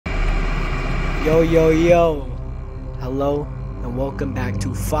Yo, yo, yo. Hello, and welcome back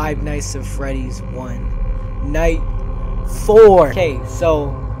to Five Nights at Freddy's 1. Night 4. Okay, so,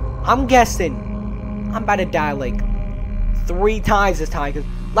 I'm guessing I'm about to die like 3 times this time. Because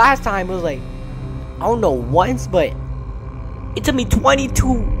last time it was like, I don't know, once, but it took me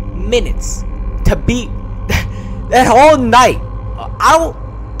 22 minutes to beat that whole night. I don't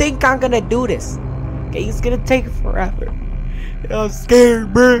think I'm gonna do this. Okay, it's gonna take forever. I'm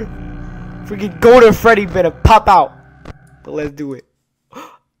scared, bro. Freaking golden Freddy better pop out. But let's do it.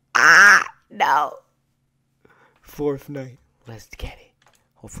 No. 4th night. Let's get it.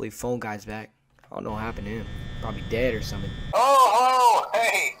 Hopefully phone guy's back. I don't know what happened to him. Probably dead or something. Oh,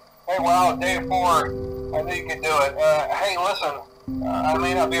 hey, wow, day 4. I knew you could do it. Hey, listen, I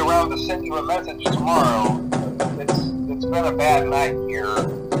may not be around to send you a message tomorrow. It's been a bad night here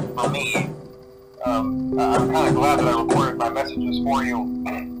for me. I'm kind of glad that I recorded my messages for you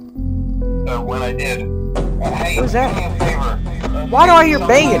when I did. Hey, what was that? Do me a favor. Why do I hear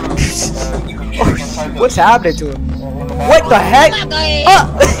banging? What's happening to him? What the heck?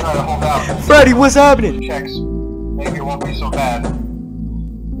 Freddy, what's happening? Checks. Maybe it won't be so bad.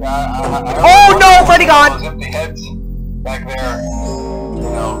 Oh no, Freddy gone! Those empty heads back there. You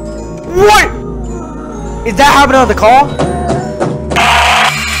know. What? Is that happening on the call?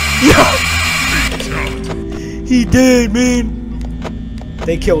 He did, man.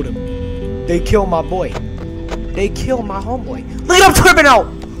 They killed him. They killed my boy. They killed my homeboy. Look at him tripping out.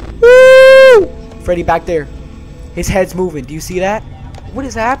 Woo! Freddy back there. His head's moving. Do you see that? What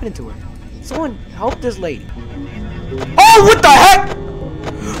is happening to her? Someone help this lady. Oh, what the heck?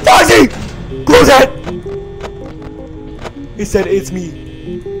 Foxy! Close that! He said it's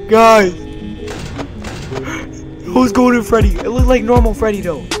me. Guys. Who's Golden Freddy? It looked like normal Freddy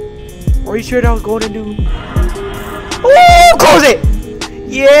though. Are you sure that was Golden dude? Oh, close it!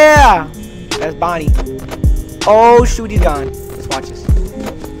 Yeah! That's Bonnie. Oh shoot, he's gone. Let's watch this.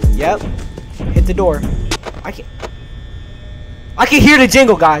 Yep. Hit the door. I can hear the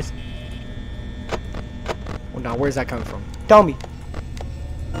jingle, guys. Oh no, where's that coming from? Tell me.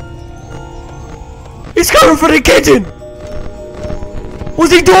 He's coming from the kitchen!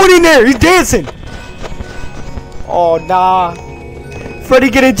 What's he doing in there? He's dancing! Oh nah. Freddy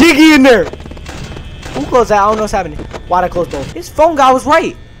getting jiggy in there! Who closed that? I don't know what's happening. Why'd I close both? This phone guy was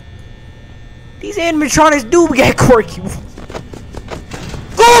right. These animatronics do get quirky.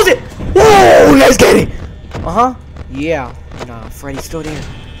 Close it! Whoa, let's get it! Uh-huh. Yeah. Nah, Freddy's still there.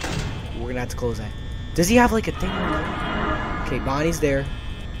 We're gonna have to close that. Does he have like a thing right there? Okay, Bonnie's there.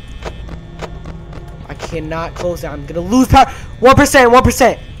 I cannot close that. I'm gonna lose power. 1%,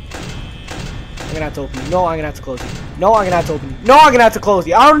 1%. I'm gonna have to open you. No, I'm gonna have to close you. No, I'm gonna have to open you. No, I'm gonna have to close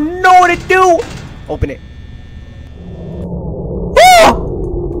you. I don't know what to do. Open it.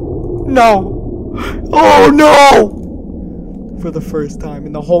 Oh! No. Oh no! For the first time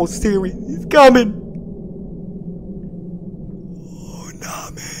in the whole series, he's coming. Oh nah,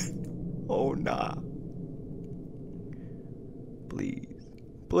 man. Oh nah. Please.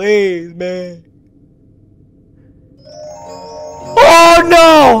 Please, man. Oh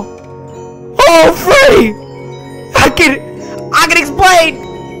no! Oh, Freddy! I can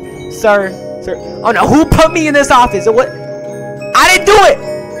explain! Sir. Oh no, who put me in this office? What? I didn't do it!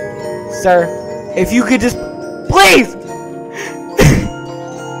 Sir. If you could just, please!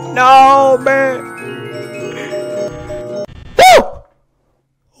 No, man. Woo!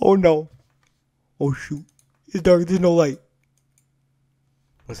 Oh no. Oh shoot. It's dark, there's no light.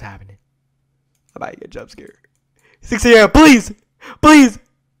 What's happening? I'm about to get jump scared. 6 a.m. Please! Please!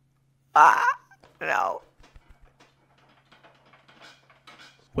 No.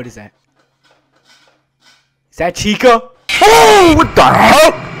 What is that? Is that Chica? Oh, what the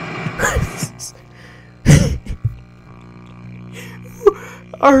heck?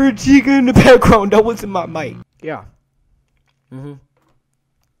 I heard Chica in the background. That wasn't my mic. Yeah. Look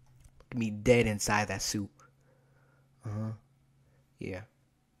at me dead inside that suit. Yeah.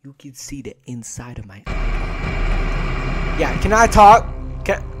 You can see the inside of my eye. Yeah, can I talk?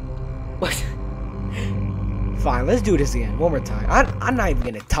 What? Fine, let's do this again. One more time. I'm not even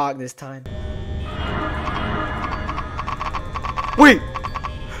gonna talk this time. Wait!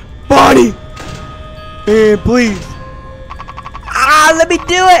 Bonnie! Man, please. Let me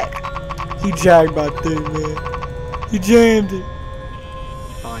do it! He jagged my thing, man. He jammed it.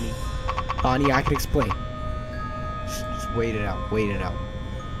 Bonnie, I can explain. Just wait it out. Wait it out.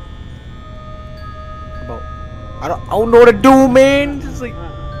 I don't know what to do, man. Just like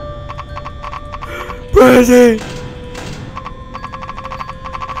present.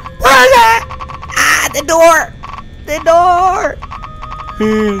 Present. The door.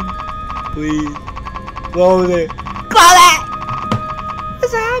 Man. Please. Close it. Close it!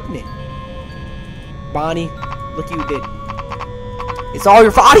 What's happening? Bonnie, look what you did. It's all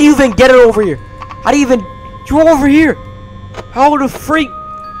your fault. How do you even get it over here? How do you even... You're over here. How the freak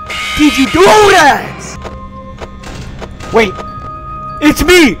did you do that? Wait. It's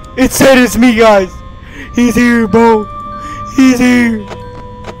me. It said it's me, guys. He's here, bro. He's here.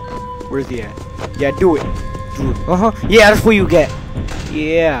 Where's he at? Yeah, do it. Do it. Yeah, that's what you get.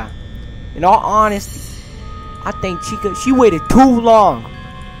 Yeah. In all honesty, I think Chica, she waited too long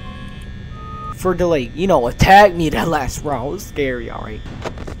for the, like, you know, attack me that last round. It was scary, alright.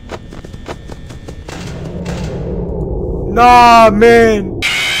 Nah, man.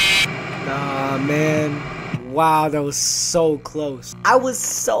 Nah, man. Wow, that was so close. I was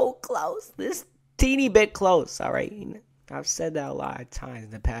so close. This teeny bit close, alright? I've said that a lot of times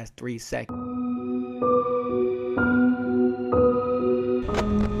in the past 3 seconds.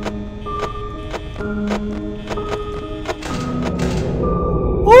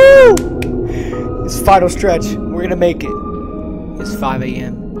 Woo! It's final stretch. We're gonna make it. It's 5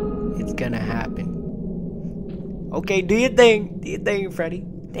 a.m. It's gonna happen. Okay, do your thing. Do your thing, Freddy.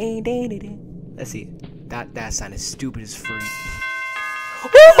 Ding, ding, ding, ding. Let's see. That sounded stupid as freak.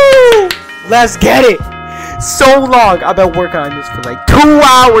 Woo! Let's get it. So long. I've been working on this for like 2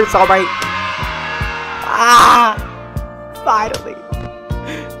 hours, alright? Ah! Finally.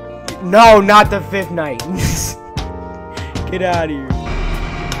 No, not the 5th night. Get out of here.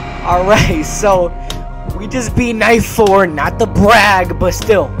 Alright, so we just beat night 4, not to brag, but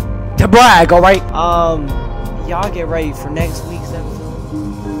still to brag, alright? Y'all get ready for next week's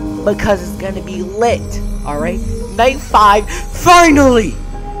episode because it's gonna be lit, alright? Night 5, finally!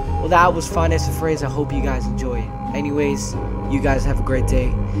 Well, that was FNaF. I hope you guys enjoy it. Anyways, you guys have a great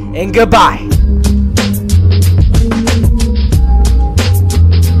day, and goodbye!